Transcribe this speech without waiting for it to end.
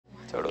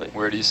totally.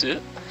 Where do you see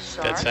it?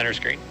 Dead center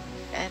screen.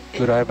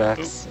 Good eye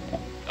backs.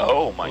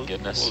 Oh my We'll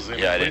goodness. zoom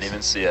Yeah, I in, didn't please.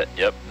 even see it.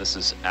 Yep, this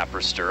is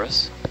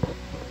Aposturus.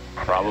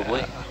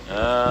 Probably.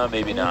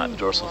 Maybe not. The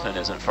dorsal fin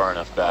isn't far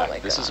enough back. my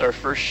This God. is our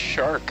first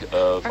shark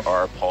of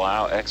our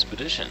Palau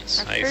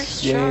expeditions. Nice.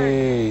 First shark.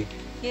 Yay!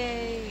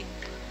 Yay.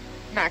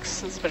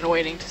 Max has been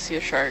waiting to see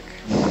a shark.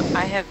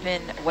 I have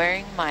been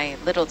wearing my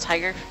little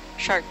tiger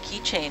shark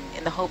keychain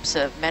in the hopes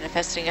of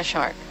manifesting a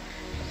shark.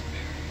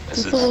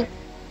 This is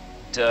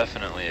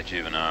definitely a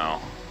juvenile.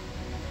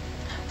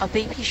 A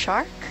baby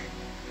shark?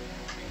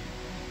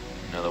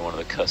 Another one of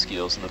the cusk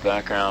eels in the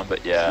background,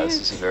 but yeah,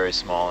 this is a very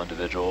small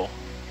individual.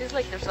 Feels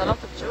like there's a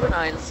lot of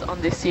juveniles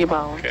on this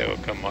seabound. Okay, we'll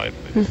come wide,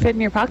 Who please. fit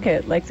in your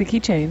pocket, like the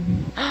keychain.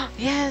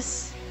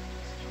 Yes!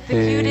 The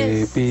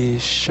cutest! Baby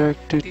shark,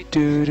 do do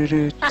do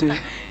do do.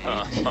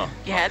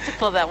 You had to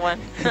pull that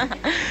one.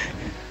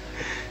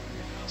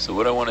 So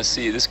what I want to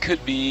see, this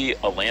could be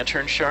a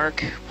lantern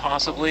shark,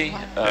 possibly.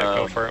 Yeah,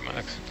 go for it,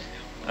 Max.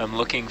 I'm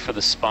looking for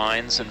the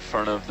spines in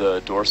front of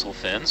the dorsal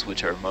fins,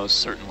 which are most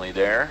certainly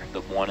there.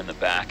 The one in the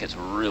back is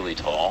really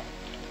tall.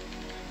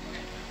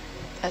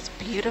 That's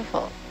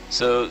beautiful.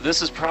 So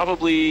this is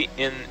probably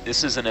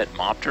this is an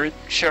etmopterid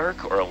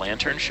shark or a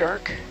lantern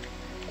shark.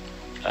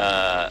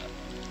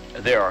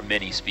 There are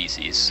many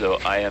species, so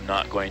I am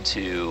not going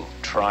to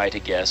try to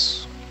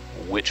guess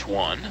which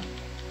one.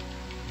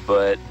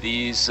 But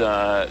these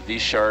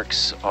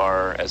sharks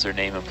are, as their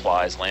name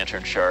implies,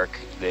 lantern shark.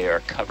 They are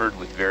covered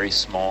with very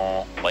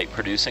small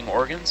light-producing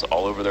organs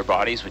all over their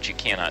bodies, which you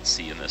cannot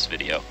see in this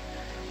video.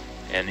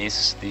 And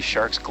these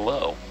sharks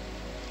glow.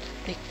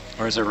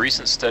 There's a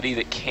recent study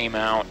that came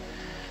out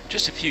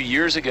just a few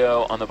years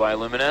ago on the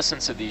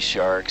bioluminescence of these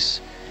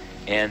sharks,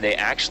 and they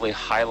actually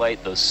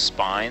highlight those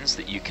spines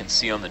that you can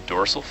see on the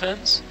dorsal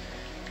fins.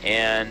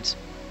 And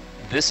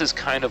this is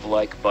kind of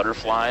like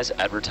butterflies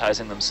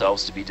advertising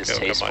themselves to be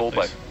distasteful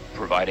by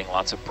providing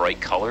lots of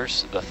bright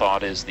colors. The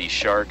thought is these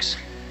sharks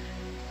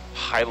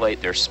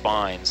highlight their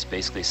spines,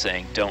 basically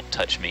saying, "Don't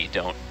touch me,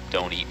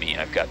 don't eat me.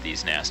 I've got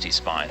these nasty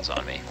spines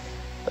on me."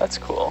 That's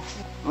cool.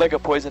 Like a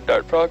poison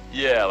dart frog?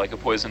 Yeah, like a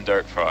poison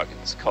dart frog.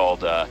 It's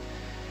called,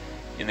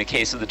 in the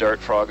case of the dart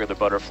frog or the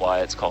butterfly,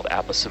 it's called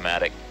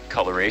aposematic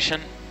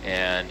coloration.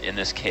 And in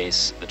this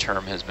case, the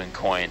term has been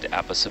coined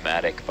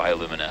aposematic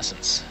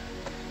bioluminescence.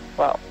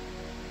 Wow.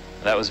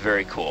 That was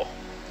very cool.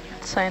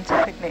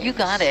 Scientific name. You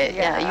got it.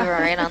 Yeah, you were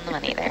right on the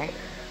money there.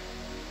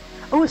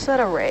 Oh, is that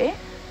a ray?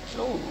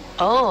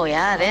 Oh,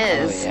 yeah, it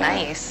is. yeah.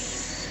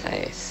 Nice.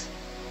 Nice.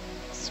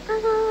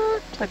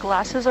 The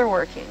glasses are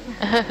working.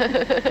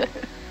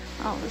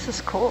 Oh, this is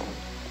cool.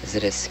 Is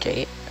it a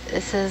skate?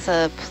 This is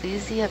a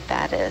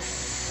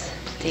Plesiobatis.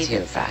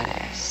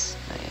 Plesiobatis.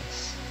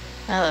 Nice.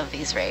 I love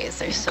these rays.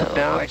 They're so Come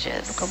down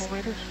gorgeous. a couple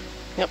meters.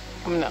 Yep,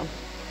 come down.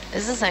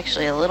 This is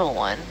actually a little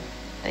one.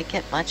 They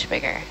get much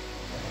bigger.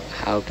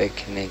 How big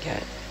can they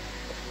get?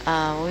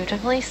 We've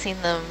definitely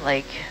seen them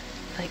like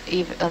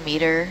even a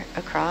meter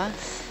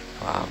across.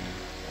 Wow.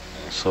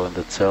 So in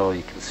the tail,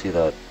 you can see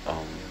that,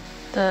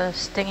 The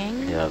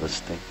stinging? yeah, the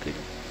sting thing.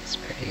 It's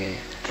pretty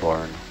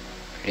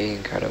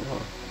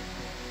incredible.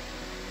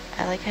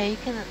 I like how you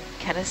can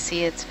kind of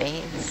see its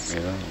veins.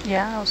 Yeah.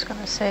 Yeah, I was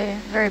gonna say,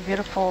 very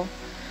beautiful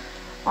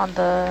on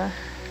the,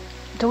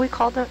 do we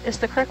call them, is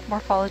the correct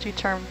morphology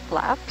term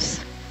flaps?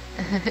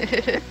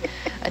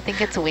 I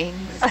think it's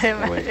wings.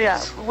 Wings. Yeah,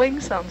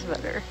 wing sounds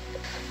better.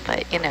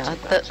 But, you know,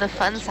 the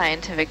fun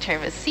scientific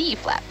term is sea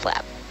flap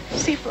flap.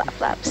 Sea flap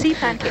flap, sea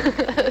pancake.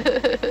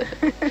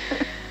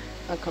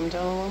 I'll come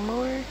down a little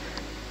more.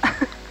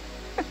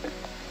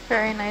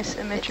 Very nice It's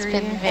imagery.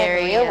 been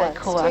very real ones,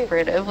 too.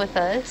 cooperative with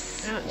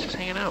us. Yeah, it's just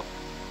hanging out.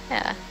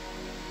 Yeah.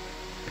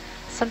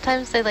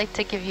 Sometimes they like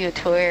to give you a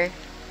tour.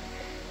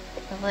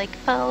 They're like,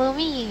 follow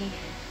me.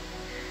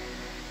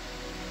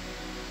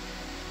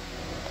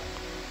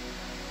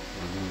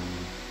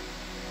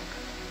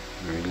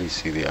 Really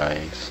see the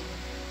eyes.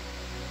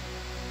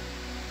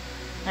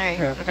 All right,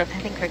 Okay. I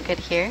think we're good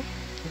here.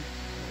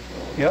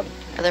 Yep.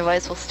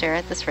 Otherwise, we'll stare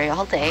at this ray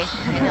all day.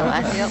 I know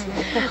us.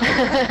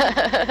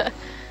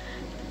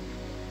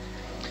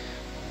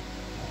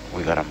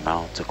 We got a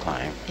mountain to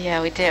climb.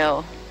 Yeah, we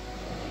do.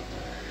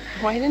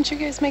 Why didn't you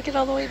guys make it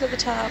all the way to the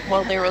top?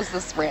 Well, there was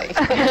this ray.